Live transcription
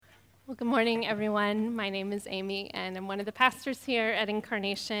Well, good morning, everyone. My name is Amy, and I'm one of the pastors here at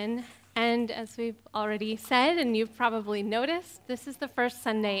Incarnation. And as we've already said, and you've probably noticed, this is the first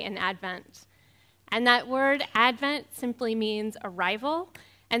Sunday in Advent. And that word Advent simply means arrival.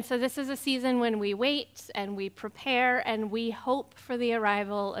 And so this is a season when we wait and we prepare and we hope for the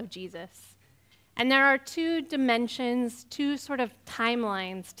arrival of Jesus. And there are two dimensions, two sort of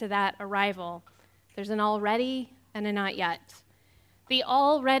timelines to that arrival. There's an already and a not yet. The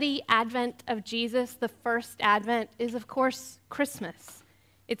already advent of Jesus, the first advent, is of course Christmas.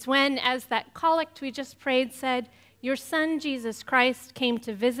 It's when, as that collect we just prayed said, your Son, Jesus Christ, came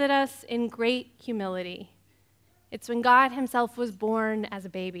to visit us in great humility. It's when God himself was born as a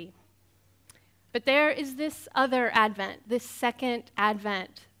baby. But there is this other advent, this second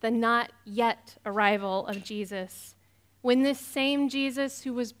advent, the not yet arrival of Jesus, when this same Jesus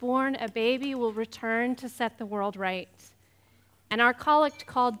who was born a baby will return to set the world right. And our collect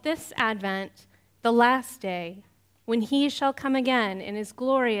called this Advent the last day, when he shall come again in his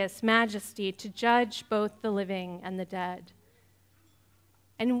glorious majesty to judge both the living and the dead.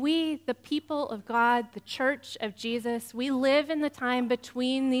 And we, the people of God, the church of Jesus, we live in the time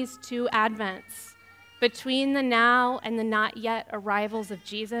between these two Advents, between the now and the not yet arrivals of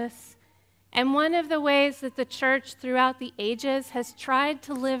Jesus. And one of the ways that the church throughout the ages has tried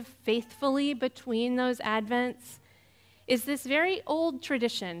to live faithfully between those Advents is this very old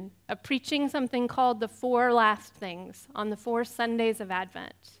tradition of preaching something called the four last things on the 4 Sundays of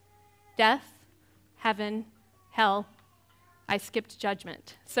Advent. Death, heaven, hell. I skipped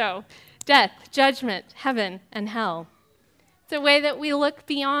judgment. So, death, judgment, heaven, and hell. It's a way that we look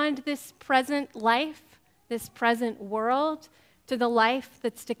beyond this present life, this present world, to the life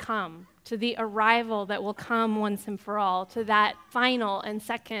that's to come, to the arrival that will come once and for all, to that final and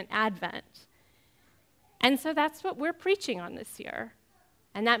second Advent. And so that's what we're preaching on this year.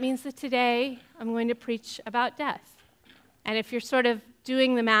 And that means that today I'm going to preach about death. And if you're sort of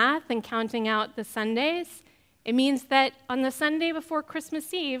doing the math and counting out the Sundays, it means that on the Sunday before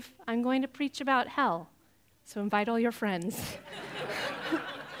Christmas Eve, I'm going to preach about hell. So invite all your friends.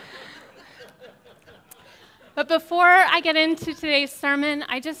 But before I get into today's sermon,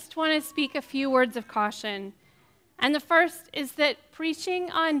 I just want to speak a few words of caution. And the first is that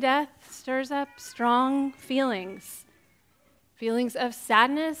preaching on death stirs up strong feelings. Feelings of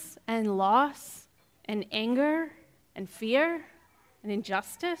sadness and loss and anger and fear and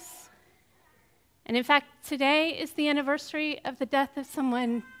injustice. And in fact, today is the anniversary of the death of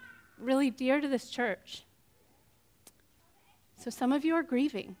someone really dear to this church. So some of you are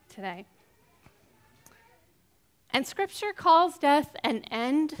grieving today. And Scripture calls death an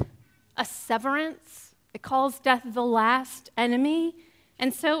end, a severance. It calls death the last enemy.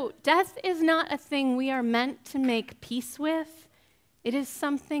 And so death is not a thing we are meant to make peace with. It is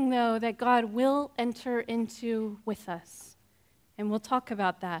something, though, that God will enter into with us. And we'll talk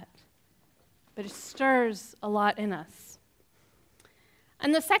about that. But it stirs a lot in us.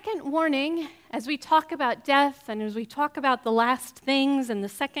 And the second warning, as we talk about death and as we talk about the last things and the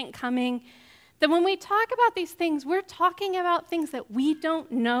second coming, that when we talk about these things, we're talking about things that we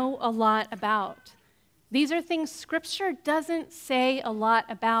don't know a lot about. These are things Scripture doesn't say a lot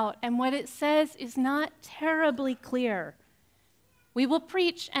about, and what it says is not terribly clear. We will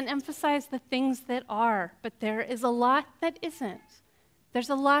preach and emphasize the things that are, but there is a lot that isn't. There's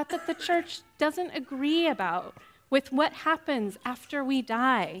a lot that the church doesn't agree about with what happens after we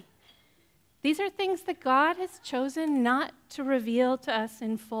die. These are things that God has chosen not to reveal to us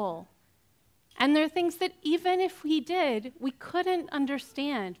in full. And they're things that even if we did, we couldn't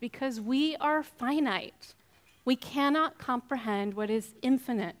understand because we are finite. We cannot comprehend what is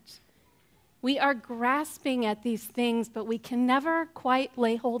infinite. We are grasping at these things, but we can never quite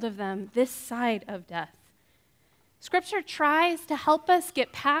lay hold of them this side of death. Scripture tries to help us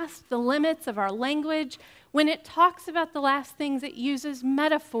get past the limits of our language. When it talks about the last things, it uses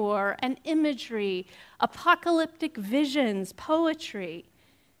metaphor and imagery, apocalyptic visions, poetry.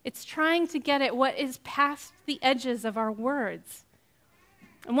 It's trying to get at what is past the edges of our words.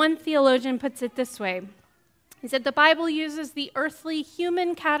 And one theologian puts it this way. He said, the Bible uses the earthly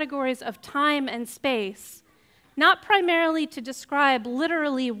human categories of time and space, not primarily to describe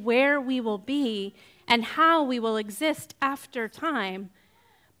literally where we will be and how we will exist after time,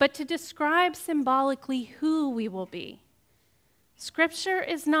 but to describe symbolically who we will be. Scripture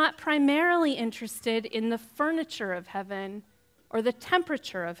is not primarily interested in the furniture of heaven or the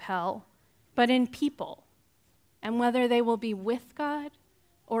temperature of hell, but in people, and whether they will be with God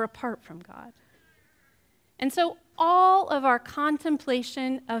or apart from God. And so all of our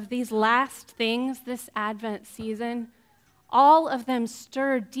contemplation of these last things this Advent season, All of them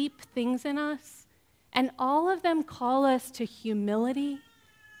stir deep things in us, and all of them call us to humility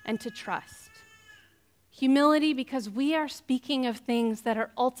and to trust. Humility because we are speaking of things that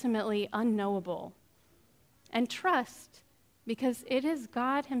are ultimately unknowable, and trust because it is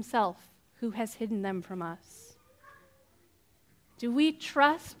God himself who has hidden them from us. Do we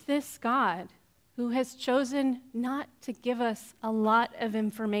trust this God who has chosen not to give us a lot of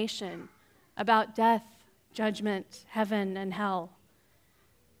information about death, judgment, heaven, and hell?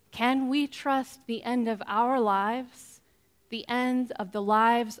 Can we trust the end of our lives, the end of the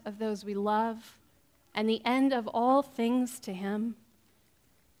lives of those we love, and the end of all things to him?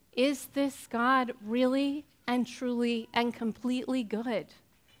 Is this God really and truly and completely good?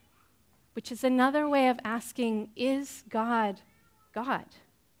 Which is another way of asking, is God God?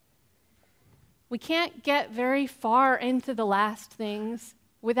 We can't get very far into the last things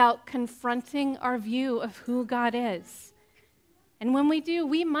without confronting our view of who God is. And when we do,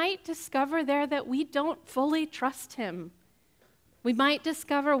 we might discover there that we don't fully trust him. We might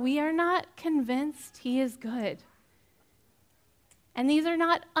discover we are not convinced he is good. And these are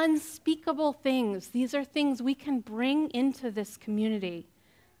not unspeakable things. These are things we can bring into this community.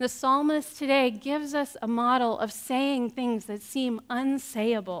 The psalmist today gives us a model of saying things that seem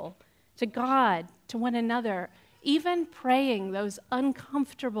unsayable to God, to one another, even praying those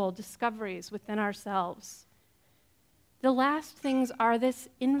uncomfortable discoveries within ourselves. The last things are this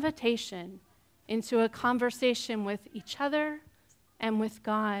invitation into a conversation with each other and with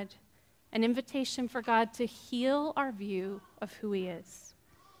God, an invitation for God to heal our view of who he is.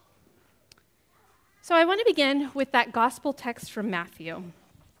 So I want to begin with that gospel text from Matthew.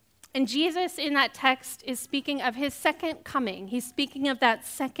 And Jesus in that text is speaking of his second coming. He's speaking of that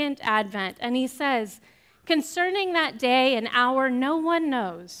second advent. And he says, concerning that day and hour, no one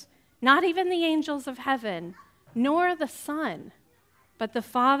knows, not even the angels of heaven, nor the Son, but the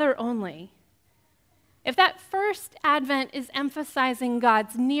Father only. If that first advent is emphasizing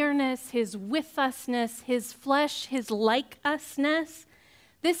God's nearness, his with-usness, his flesh, his like-usness,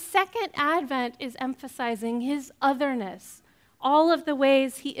 this second advent is emphasizing his otherness, all of the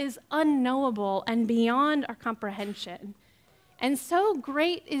ways he is unknowable and beyond our comprehension. And so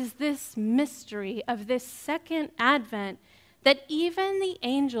great is this mystery of this second advent that even the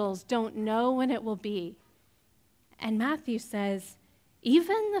angels don't know when it will be. And Matthew says,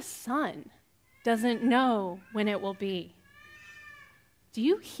 even the Son doesn't know when it will be. Do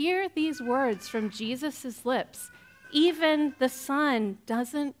you hear these words from Jesus' lips? Even the Son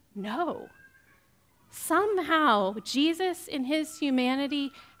doesn't know. Somehow, Jesus in his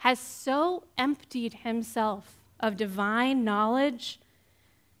humanity has so emptied himself of divine knowledge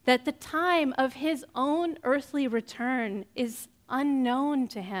that the time of his own earthly return is unknown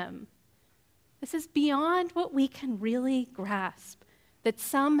to him. This is beyond what we can really grasp, that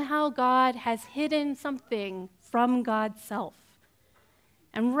somehow God has hidden something from God's self.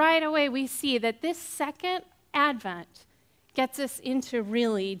 And right away we see that this second advent gets us into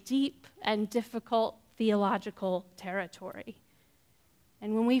really deep and difficult theological territory.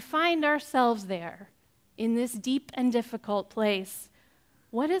 And when we find ourselves there, in this deep and difficult place,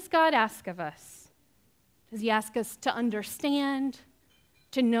 what does God ask of us? Does he ask us to understand,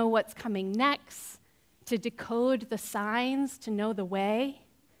 to know what's coming next, to decode the signs, to know the way?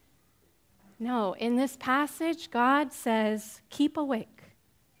 No, in this passage, God says, keep awake,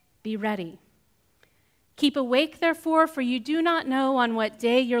 be ready. Keep awake, therefore, for you do not know on what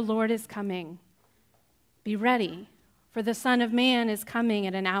day your Lord is coming. Be ready, for the Son of Man is coming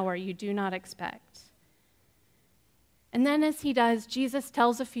at an hour you do not expect. And then as he does, Jesus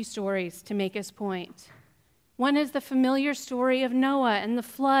tells a few stories to make his point. One is the familiar story of Noah and the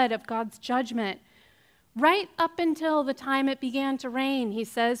flood, of God's judgment. Right up until the time it began to rain, he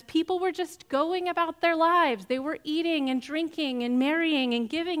says, people were just going about their lives. They were eating and drinking and marrying and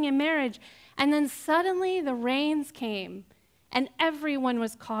giving in marriage. And then suddenly the rains came, and everyone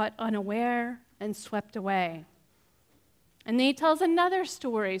was caught unaware and swept away. And then he tells another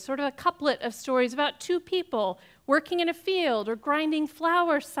story, sort of a couplet of stories about two people working in a field or grinding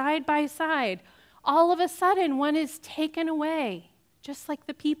flour side by side. All of a sudden, one is taken away, just like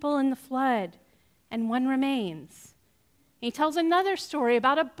the people in the flood, and one remains. And he tells another story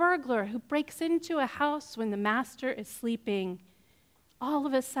about a burglar who breaks into a house when the master is sleeping. All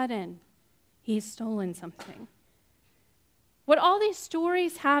of a sudden, he's stolen something. What all these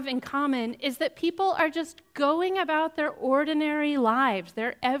stories have in common is that people are just going about their ordinary lives,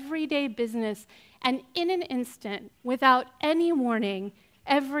 their everyday business, and in an instant, without any warning,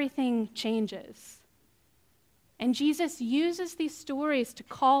 everything changes. And Jesus uses these stories to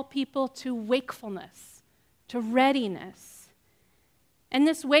call people to wakefulness, to readiness. And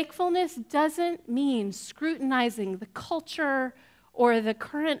this wakefulness doesn't mean scrutinizing the culture or the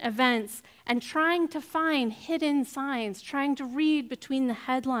current events and trying to find hidden signs, trying to read between the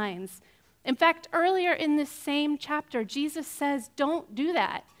headlines. In fact, earlier in this same chapter, Jesus says, don't do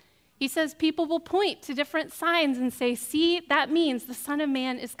that. He says people will point to different signs and say, see, that means the Son of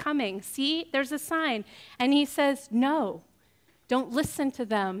Man is coming. See, there's a sign. And he says, no, don't listen to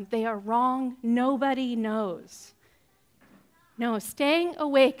them. They are wrong. Nobody knows. No, staying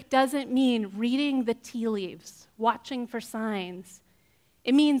awake doesn't mean reading the tea leaves, watching for signs.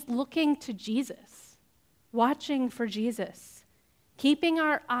 It means looking to Jesus, watching for Jesus, keeping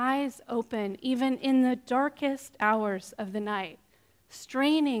our eyes open even in the darkest hours of the night,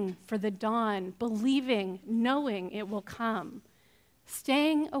 straining for the dawn, believing, knowing it will come,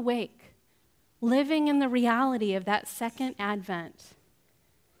 staying awake, living in the reality of that second advent.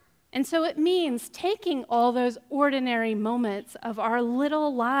 And so it means taking all those ordinary moments of our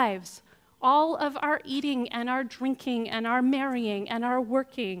little lives, all of our eating and our drinking and our marrying and our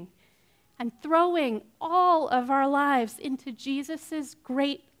working, and throwing all of our lives into Jesus'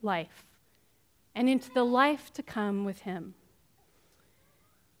 great life and into the life to come with him.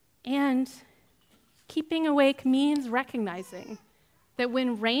 And keeping awake means recognizing that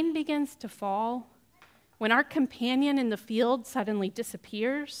when rain begins to fall, when our companion in the field suddenly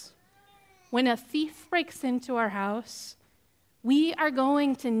disappears, when a thief breaks into our house, we are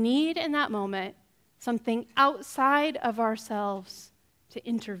going to need in that moment something outside of ourselves to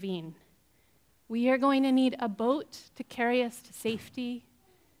intervene. We are going to need a boat to carry us to safety.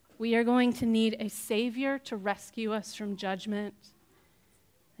 We are going to need a Savior to rescue us from judgment.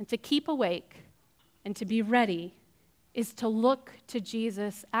 And to keep awake and to be ready is to look to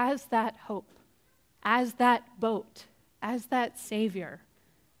Jesus as that hope, as that boat, as that Savior,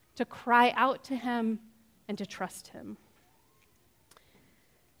 to cry out to him and to trust him.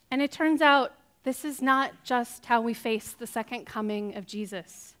 And it turns out this is not just how we face the second coming of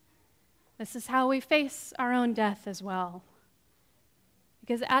Jesus. This is how we face our own death as well.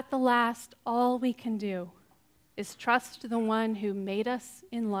 Because at the last, all we can do is trust the one who made us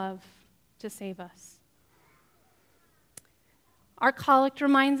in love to save us. Our collect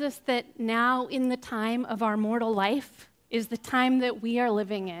reminds us that now in the time of our mortal life is the time that we are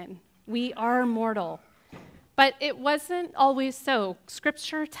living in. We are mortal. But it wasn't always so.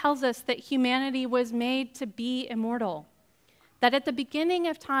 Scripture tells us that humanity was made to be immortal. That at the beginning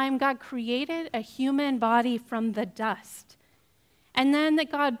of time, God created a human body from the dust. And then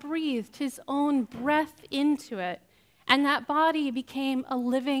that God breathed his own breath into it. And that body became a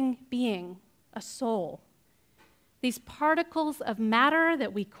living being, a soul. These particles of matter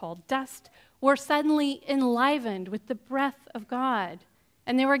that we call dust were suddenly enlivened with the breath of God.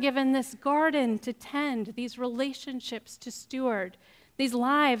 And they were given this garden to tend, these relationships to steward, these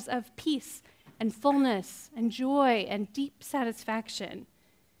lives of peace and fullness and joy and deep satisfaction.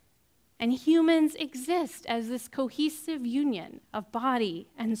 And humans exist as this cohesive union of body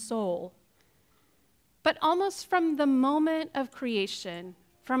and soul. But almost from the moment of creation,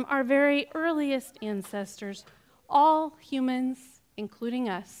 from our very earliest ancestors, all humans, including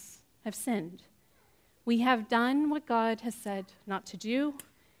us, have sinned. We have done what God has said not to do,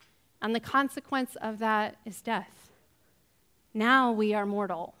 and the consequence of that is death. Now we are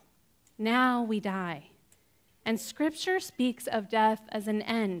mortal. Now we die. And Scripture speaks of death as an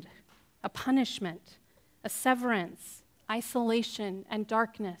end, a punishment, a severance, isolation, and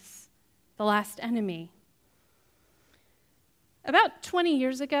darkness, the last enemy. About 20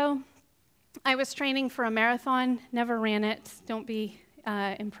 years ago, I was training for a marathon, never ran it, don't be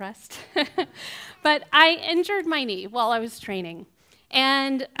impressed. But I injured my knee while I was training.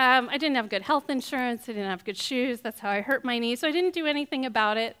 And I didn't have good health insurance, I didn't have good shoes, that's how I hurt my knee, so I didn't do anything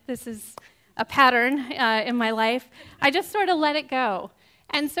about it. This is a pattern in my life. I just sort of let it go.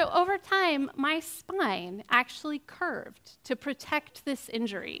 And so over time, my spine actually curved to protect this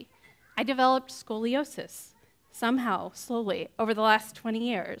injury. I developed scoliosis somehow, slowly, over the last 20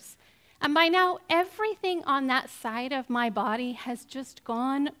 years. And by now, everything on that side of my body has just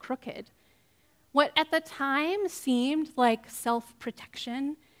gone crooked. What at the time seemed like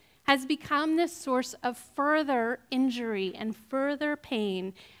self-protection has become this source of further injury and further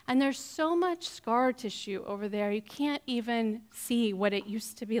pain. And there's so much scar tissue over there, you can't even see what it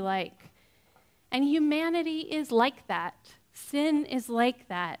used to be like. And humanity is like that. Sin is like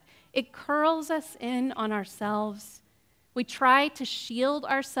that. It curls us in on ourselves. We try to shield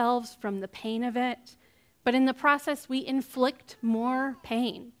ourselves from the pain of it, but in the process, we inflict more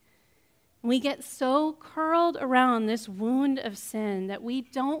pain. We get so curled around this wound of sin that we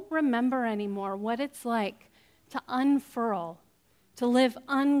don't remember anymore what it's like to unfurl, to live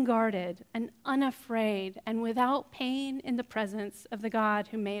unguarded and unafraid and without pain in the presence of the God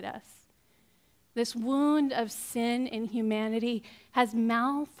who made us. This wound of sin in humanity has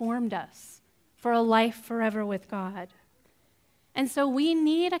malformed us for a life forever with God. And so we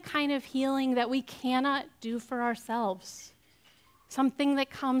need a kind of healing that we cannot do for ourselves, something that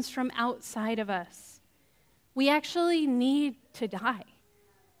comes from outside of us. We actually need to die,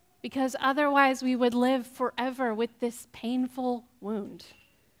 because otherwise we would live forever with this painful wound.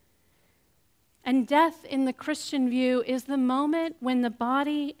 And death in the Christian view is the moment when the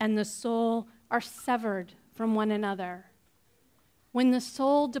body and the soul are severed from one another. When the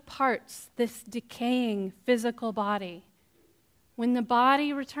soul departs this decaying physical body, when the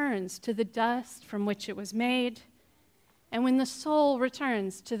body returns to the dust from which it was made, and when the soul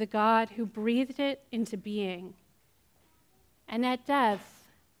returns to the God who breathed it into being. And at death,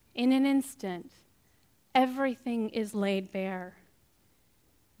 in an instant, everything is laid bare.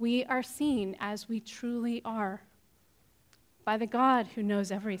 We are seen as we truly are by the God who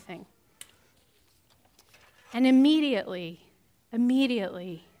knows everything. And immediately,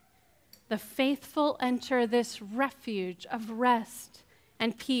 the faithful enter this refuge of rest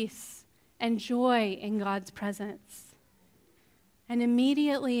and peace and joy in God's presence. And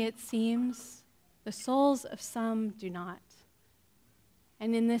immediately, it seems, the souls of some do not.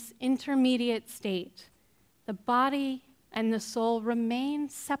 And in this intermediate state, the body and the soul remain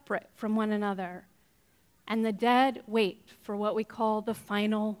separate from one another, and the dead wait for what we call the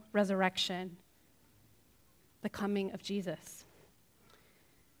final resurrection, the coming of Jesus.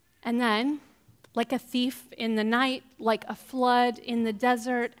 And then, like a thief in the night, like a flood in the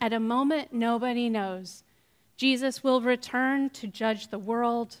desert, at a moment nobody knows, Jesus will return to judge the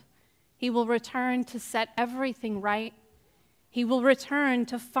world. He will return to set everything right. He will return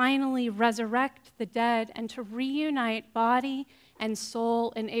to finally resurrect the dead and to reunite body and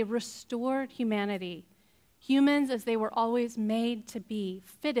soul in a restored humanity, humans as they were always made to be,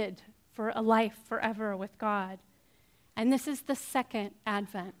 fitted for a life forever with God. And this is the second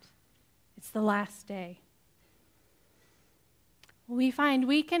Advent. It's the last day. We find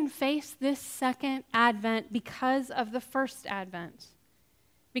we can face this second Advent because of the first Advent.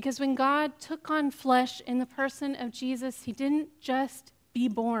 Because when God took on flesh in the person of Jesus, he didn't just be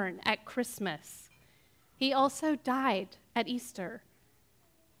born at Christmas. He also died at Easter.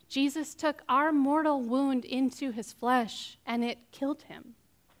 Jesus took our mortal wound into his flesh, and it killed him.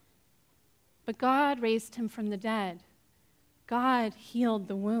 But God raised him from the dead. God healed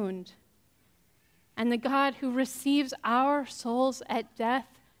the wound. And the God who receives our souls at death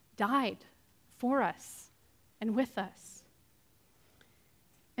died for us and with us.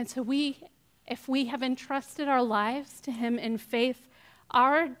 And so if we have entrusted our lives to him in faith,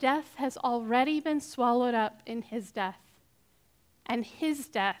 our death has already been swallowed up in his death. And his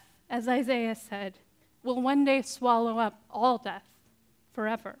death, as Isaiah said, will one day swallow up all death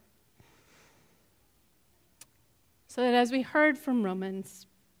forever. So that as we heard from Romans,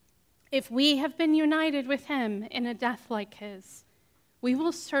 if we have been united with him in a death like his, we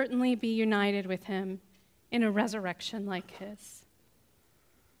will certainly be united with him in a resurrection like his.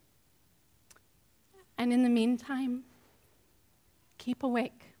 And in the meantime, keep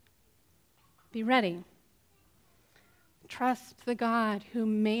awake. Be ready. Trust the God who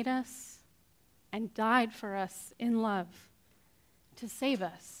made us and died for us in love to save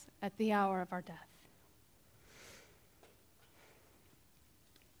us at the hour of our death.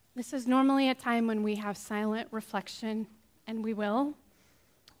 This is normally a time when we have silent reflection, and we will,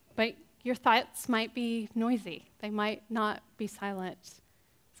 but your thoughts might be noisy. They might not be silent.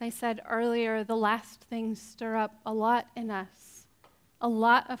 As I said earlier, the last things stir up a lot in us, a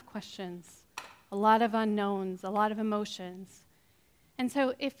lot of questions, a lot of unknowns, a lot of emotions. And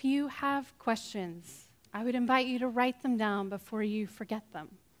so if you have questions, I would invite you to write them down before you forget them.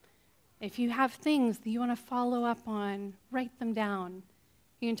 If you have things that you want to follow up on, write them down.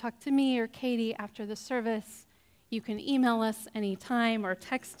 You can talk to me or Katie after the service. You can email us anytime or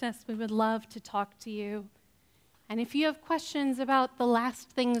text us. We would love to talk to you. And if you have questions about the last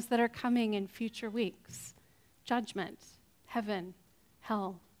things that are coming in future weeks, judgment, heaven,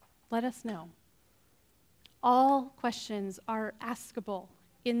 hell, let us know. All questions are askable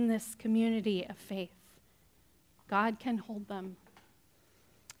in this community of faith. God can hold them.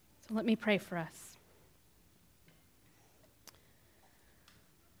 So let me pray for us.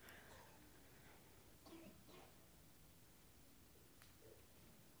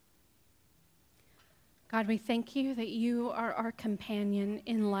 God, we thank you that you are our companion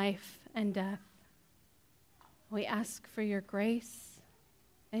in life and death. We ask for your grace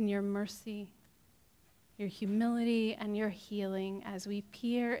and your mercy, your humility, and your healing as we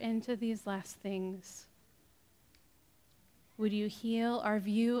peer into these last things. Would you heal our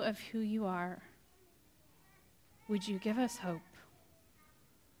view of who you are? Would you give us hope?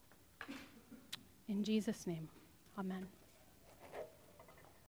 In Jesus' name, amen.